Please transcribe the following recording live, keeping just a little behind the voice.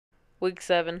Week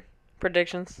 7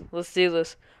 predictions. Let's do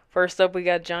this. First up, we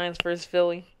got Giants versus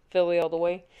Philly. Philly all the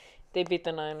way. They beat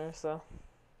the Niners, so.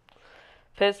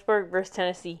 Pittsburgh versus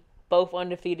Tennessee. Both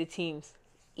undefeated teams.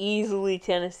 Easily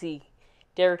Tennessee.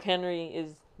 Derrick Henry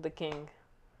is the king.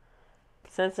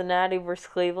 Cincinnati versus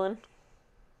Cleveland.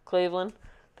 Cleveland.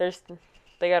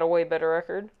 They got a way better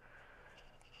record.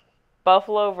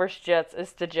 Buffalo versus Jets.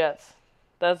 It's the Jets.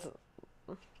 That's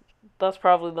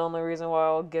probably the only reason why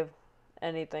I'll give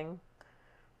anything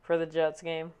for the Jets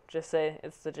game. Just say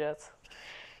it's the Jets.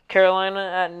 Carolina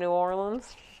at New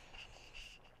Orleans.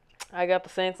 I got the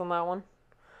Saints on that one.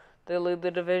 They lead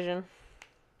the division.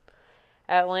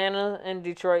 Atlanta and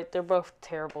Detroit, they're both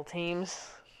terrible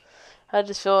teams. I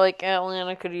just feel like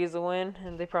Atlanta could use a win,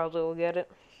 and they probably will get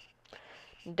it.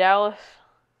 Dallas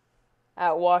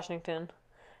at Washington.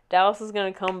 Dallas is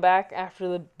going to come back after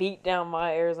the beatdown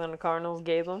my Arizona Cardinals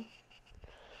gave them.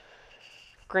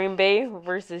 Green Bay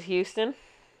versus Houston.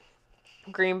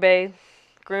 Green Bay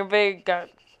got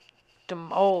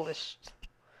demolished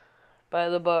by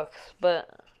the Bucks, but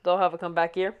they'll have a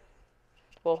comeback year.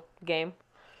 Well, game.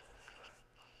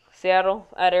 Seattle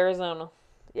at Arizona.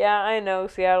 Yeah, I know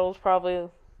Seattle's probably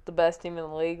the best team in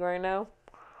the league right now,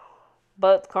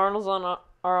 but the Cardinals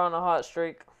are on a hot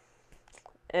streak,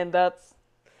 and that's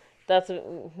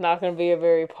not going to be a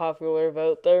very popular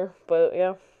vote there, but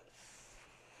yeah.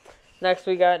 Next,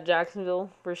 we got Jacksonville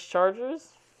versus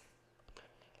Chargers.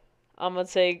 I'm going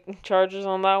to take Chargers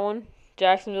on that one.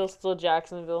 Jacksonville's still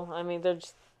Jacksonville. I mean,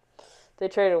 they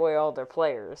traded away all their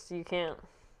players. You can't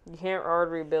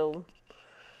hard rebuild.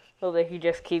 So they can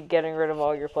just keep getting rid of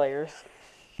all your players.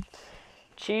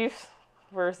 Chiefs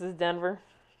versus Denver.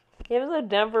 Even though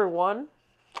Denver won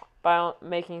by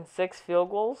making 6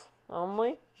 field goals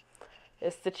only,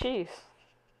 it's the Chiefs.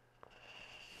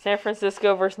 San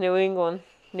Francisco versus New England.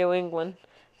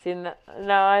 See,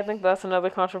 now I think that's another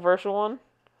controversial one.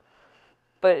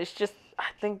 But it's just, I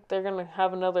think they're going to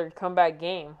have another comeback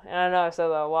game. And I know I've said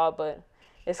that a lot, but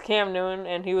it's Cam Newton,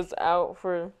 and he was out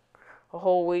for a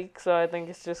whole week. So I think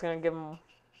it's just going to give him,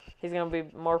 he's going to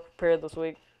be more prepared this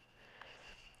week.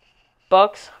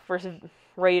 Bucks versus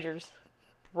Raiders.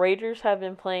 Raiders have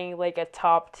been playing like a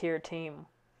top-tier team.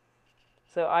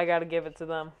 So I got to give it to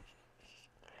them.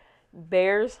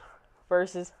 Bears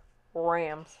versus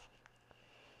Rams.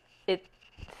 The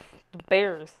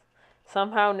Bears.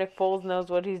 Somehow Nick Foles knows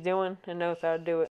what he's doing and knows how to do it.